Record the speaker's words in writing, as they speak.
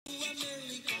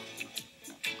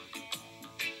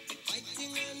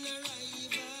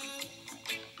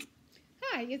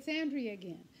Hi, it's Andrea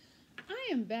again. I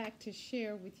am back to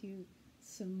share with you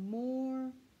some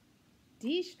more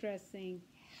de stressing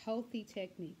healthy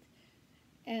techniques.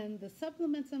 And the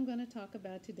supplements I'm going to talk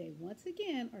about today, once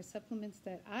again, are supplements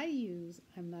that I use.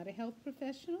 I'm not a health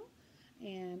professional,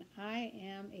 and I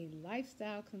am a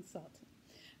lifestyle consultant.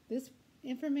 This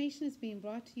information is being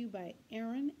brought to you by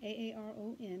Aaron,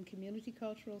 AARON, Community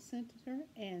Cultural Center,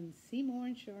 and Seymour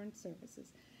Insurance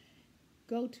Services.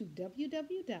 Go to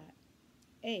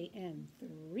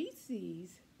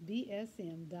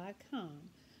www.an3csbsm.com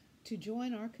to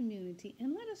join our community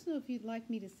and let us know if you'd like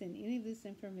me to send any of this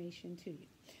information to you.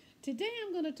 Today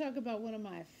I'm going to talk about one of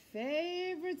my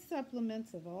favorite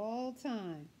supplements of all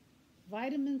time,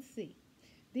 vitamin C.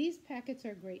 These packets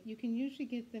are great. You can usually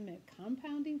get them at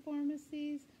compounding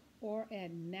pharmacies or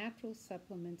at natural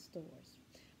supplement stores.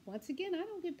 Once again, I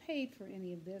don't get paid for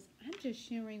any of this. I'm just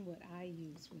sharing what I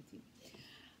use with you.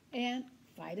 And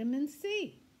vitamin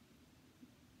C,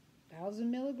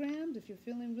 1,000 milligrams. If you're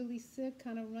feeling really sick,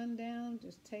 kind of run down,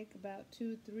 just take about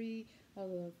 2 or 3 of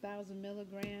the 1,000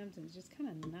 milligrams and it just kind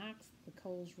of knocks the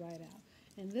colds right out.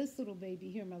 And this little baby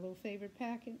here, my little favorite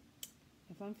packet,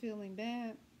 if I'm feeling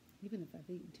bad, even if I've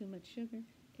eaten too much sugar,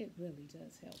 it really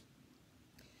does help.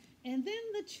 And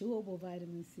then the chewable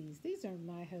vitamin C's. These are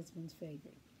my husband's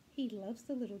favorite. He loves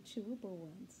the little chewable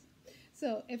ones.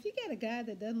 So if you got a guy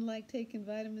that doesn't like taking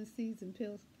vitamin C's and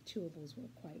pills, chewables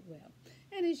work quite well.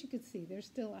 And as you can see, there's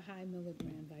still a high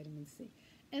milligram vitamin C.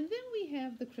 And then we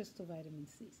have the crystal vitamin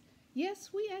C's.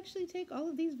 Yes, we actually take all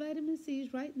of these vitamin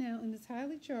C's right now in this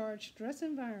highly charged stress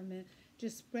environment,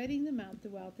 just spreading them out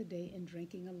throughout the day and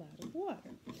drinking a lot of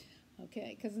water.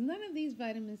 Okay, because none of these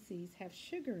vitamin C's have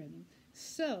sugar in them.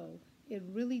 So it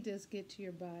really does get to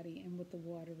your body, and with the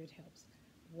water it helps.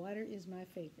 Water is my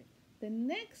favorite. The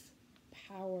next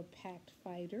power-packed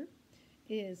fighter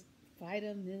is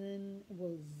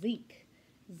zinc.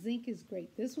 Zinc is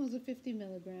great. This one's a 50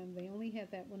 milligram. They only have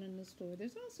that one in the store.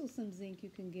 There's also some zinc you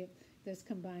can get that's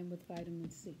combined with vitamin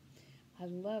C. I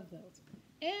love those.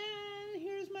 And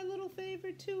here's my little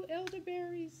favorite too,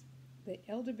 elderberries. The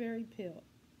elderberry pill.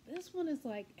 This one is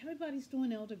like, everybody's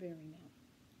doing elderberry now.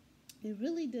 It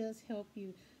really does help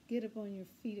you get up on your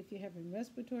feet if you're having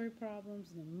respiratory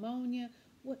problems, pneumonia,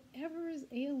 whatever is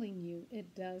ailing you,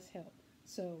 it does help.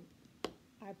 So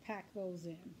I pack those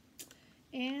in.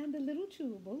 And the little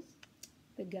chewables,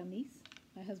 the gummies.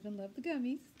 My husband loved the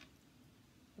gummies.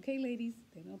 Okay, ladies,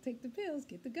 they don't take the pills,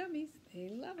 get the gummies. They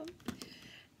love them.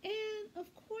 And,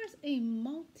 of course, a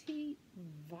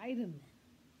multivitamin.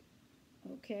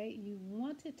 Okay, you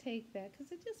want to take that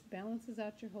because it just balances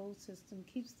out your whole system,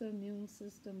 keeps the immune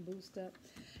system boosted up.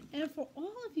 And for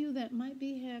all of you that might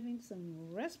be having some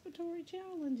respiratory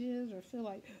challenges or feel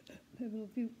like having a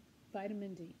few,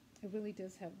 vitamin D, it really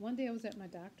does help. One day I was at my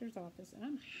doctor's office and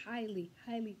I'm highly,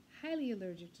 highly, highly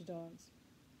allergic to dogs.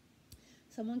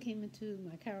 Someone came into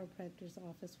my chiropractor's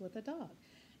office with a dog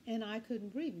and I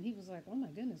couldn't breathe. And he was like, oh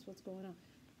my goodness, what's going on?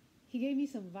 He gave me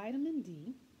some vitamin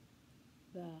D,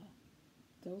 the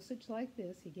dosage like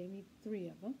this. He gave me 3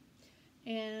 of them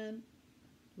and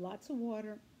lots of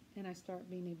water, and I start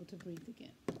being able to breathe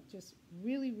again. Just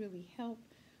really, really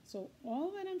helped. So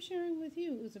all that I'm sharing with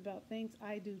you is about things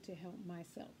I do to help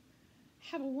myself.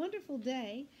 Have a wonderful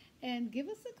day, and give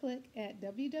us a click at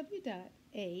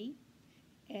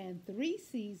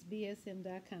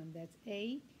www.an3csbsm.com. That's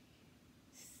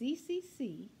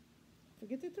ACCC,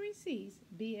 forget the 3 C's,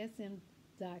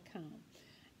 bsm.com.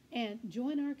 And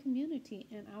join our community,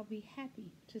 and I'll be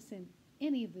happy to send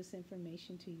any of this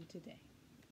information to you today.